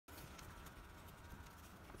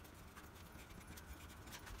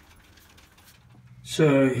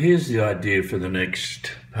So here's the idea for the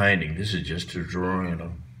next painting. This is just a drawing on the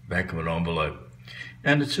back of an envelope.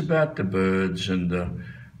 And it's about the birds and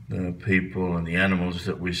the people and the animals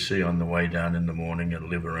that we see on the way down in the morning and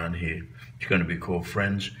live around here. It's going to be called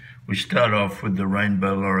Friends. We start off with the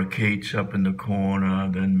rainbow lorikeets up in the corner,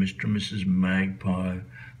 then Mr. and Mrs. Magpie,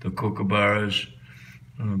 the kookaburras,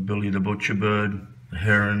 Billy the butcherbird, the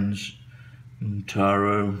herons, and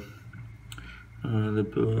Taro, the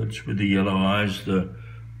birds with the yellow eyes, the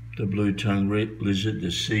blue-tongued lizard,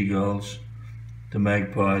 the seagulls, the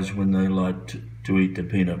magpies when they like to eat the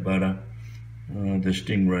peanut butter, the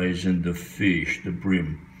stingrays and the fish, the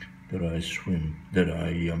brim that I swim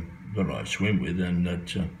with and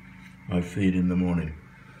that I feed in the morning.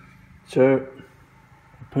 So,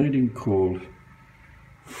 a painting called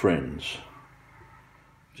Friends.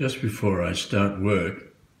 Just before I start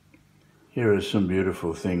work, here are some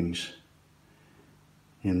beautiful things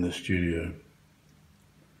in the studio.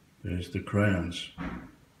 There's the crayons.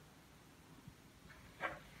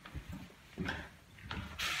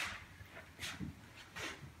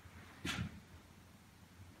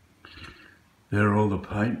 There are all the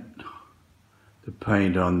paint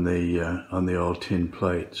on the old tin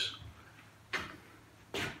plates.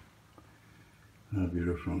 How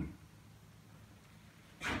beautiful.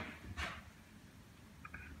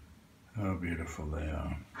 How beautiful they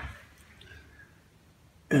are.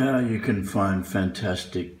 You can find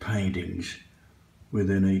fantastic paintings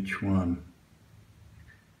within each one.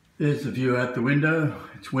 There's the view out the window.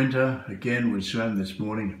 It's winter. Again, we swam this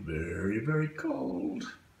morning. Very, very cold,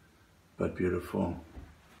 but beautiful.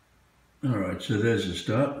 All right, so there's the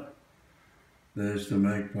start. There's the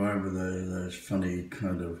magpie with those funny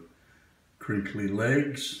kind of crinkly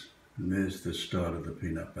legs. And there's the start of the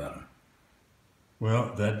peanut butter.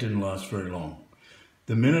 Well, that didn't last very long.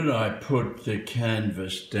 The minute I put the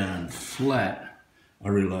canvas down flat, I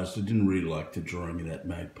realized I didn't really like the drawing of that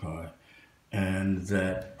magpie and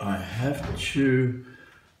that I have to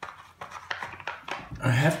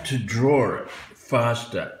draw it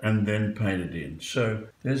faster and then paint it in. So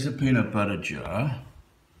there's the peanut butter jar.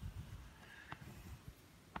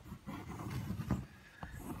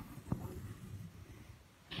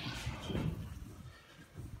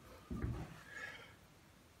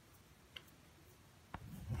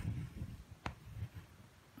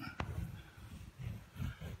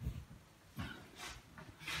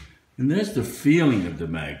 And there's the feeling of the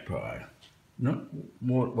magpie, not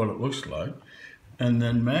what it looks like. And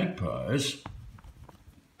then magpies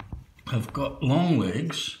have got long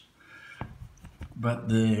legs, but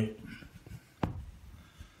they're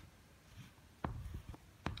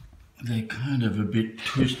kind of a bit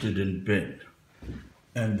twisted and bent.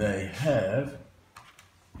 And they have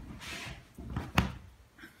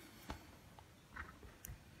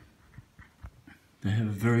a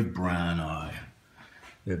very brown eye.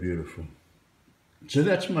 They're beautiful. So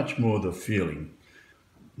that's much more the feeling.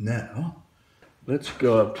 Now, let's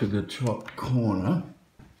go up to the top corner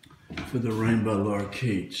for the rainbow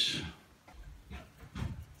lorikeets.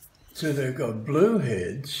 So they've got blue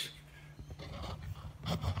heads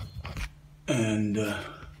and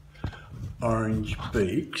orange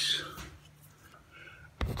beaks,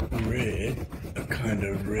 red, a kind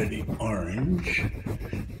of reddy orange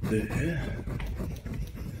there.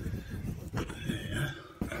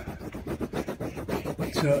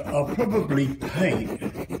 So I'll probably paint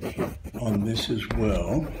on this as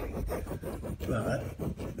well, but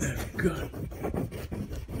they've got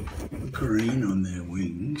green on their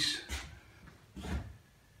wings,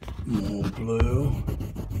 more blue.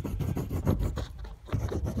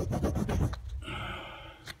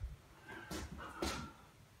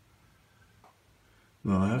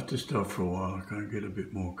 Well, I have to stop for a while. I can't get a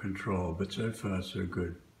bit more control, but so far so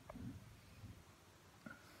good.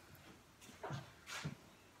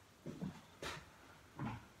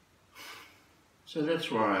 So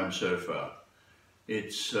that's where I am so far.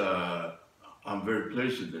 It's I'm very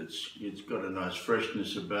pleased with it. It's got a nice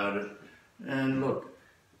freshness about it. And look,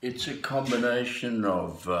 it's a combination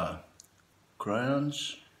of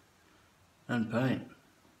crayons and paint.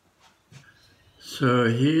 So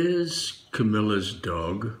here's Camilla's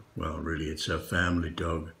dog. Well, really it's a family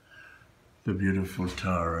dog. The beautiful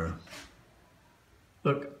Taro.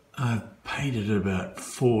 Look, I've painted about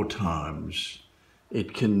 4 times.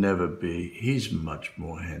 It can never be. He's much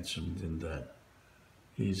more handsome than that.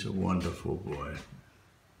 He's a wonderful boy.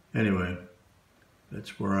 Anyway,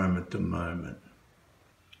 that's where I'm at the moment.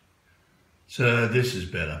 So this is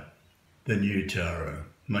better than you, Taro.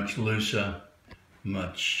 Much looser,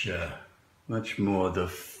 much more the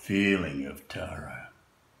feeling of Taro.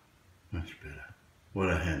 Much better. What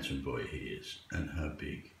a handsome boy he is, and how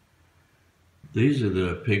big. These are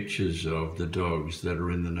the pictures of the dogs that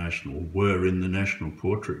were in the National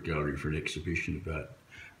Portrait Gallery for an exhibition about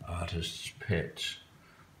artists' pets.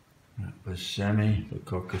 That was Sammy, the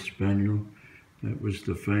Cocker Spaniel. That was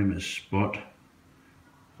the famous Spot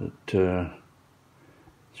that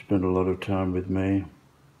spent a lot of time with me.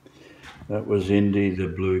 That was Indy, the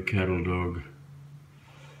blue cattle dog.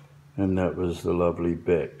 And that was the lovely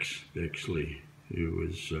Bexley, who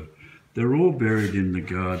was... they're all buried in the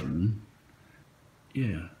garden.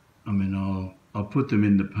 Yeah, I mean, I'll put them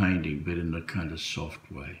in the painting, but in a kind of soft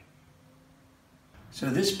way. So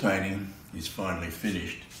this painting is finally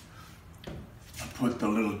finished. I put the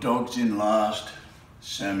little dogs in last,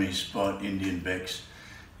 Sammy, Spot, Indian Bex.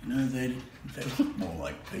 You know, they look more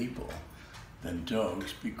like people than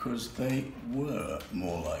dogs because they were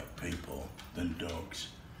more like people than dogs.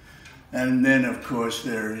 And then, of course,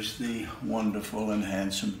 there is the wonderful and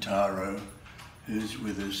handsome Taro, who's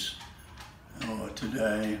with us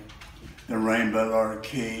today. The rainbow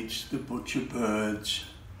lorikeets, the butcher birds,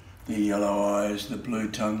 the yellow eyes, the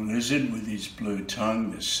blue-tongued lizard with his blue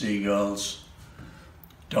tongue, the seagulls,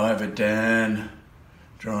 Diver Dan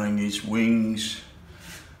drying his wings,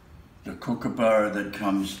 the kookaburra that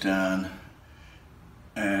comes down,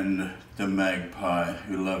 and the magpie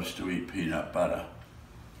who loves to eat peanut butter.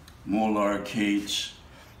 More lorikeets,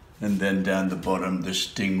 and then down the bottom the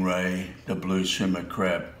stingray, the blue swimmer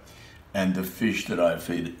crab, and the fish that I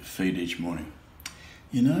feed each morning.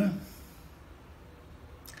 You know,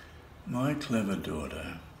 my clever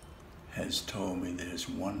daughter has told me there's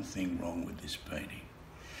one thing wrong with this painting,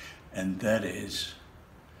 and that is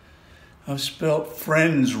I've spelt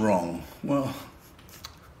friends wrong. Well,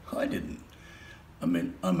 I didn't. I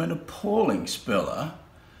mean, I'm an appalling speller,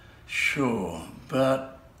 sure,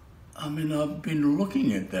 but I mean, I've been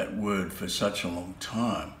looking at that word for such a long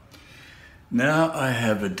time. Now I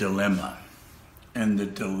have a dilemma, and the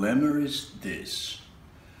dilemma is this.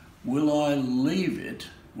 Will I leave it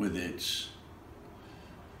with its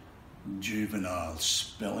juvenile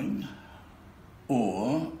spelling,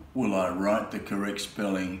 or will I write the correct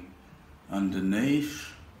spelling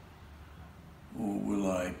underneath, or will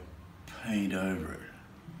I paint over it?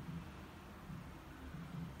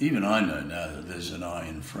 Even I know now that there's an I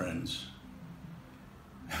in Friends.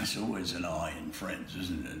 There's always an I in Friends,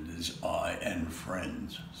 isn't it? There's I and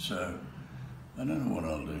Friends. So I don't know what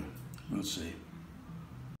I'll do. We'll see.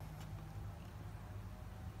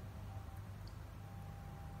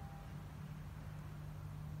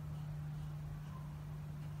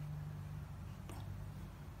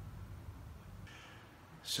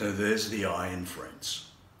 So there's the I in Friends.